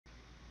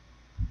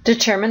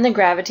Determine the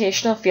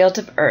gravitational field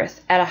of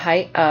Earth at a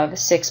height of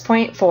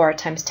 6.4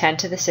 times 10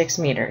 to the 6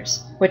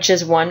 meters, which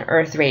is 1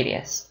 Earth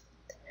radius.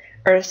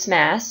 Earth's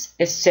mass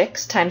is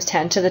 6 times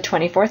 10 to the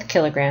 24th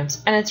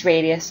kilograms, and its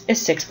radius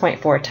is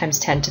 6.4 times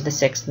 10 to the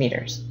 6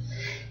 meters.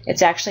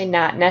 It's actually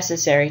not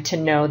necessary to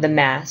know the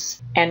mass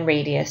and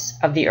radius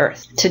of the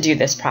Earth to do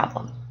this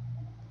problem.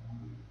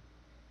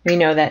 We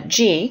know that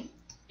G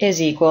is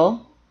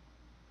equal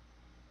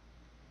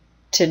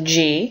to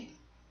G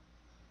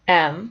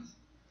m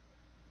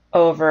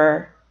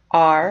over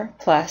r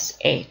plus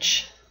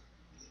h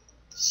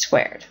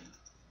squared.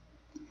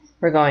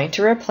 We're going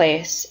to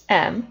replace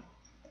m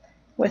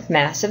with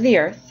mass of the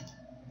Earth,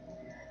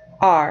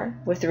 r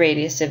with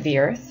radius of the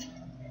Earth,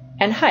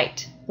 and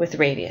height with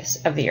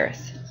radius of the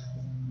Earth.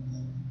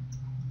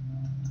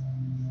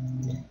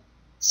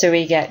 So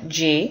we get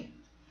G,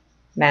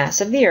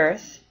 mass of the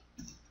Earth,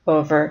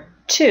 over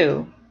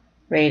 2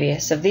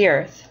 radius of the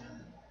Earth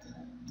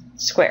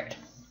squared.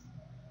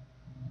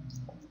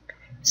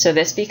 So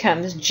this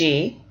becomes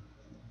G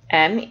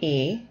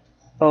me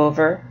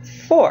over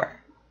 4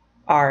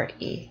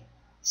 re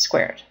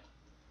squared.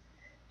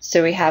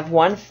 So we have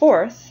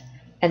 1/4,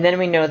 and then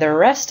we know the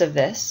rest of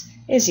this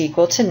is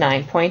equal to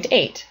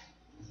 9.8.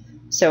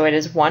 So it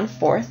is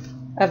 1/4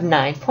 of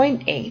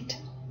 9.8,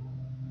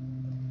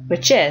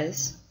 which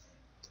is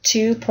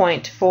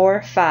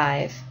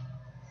 2.45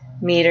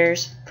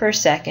 meters per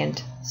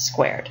second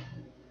squared.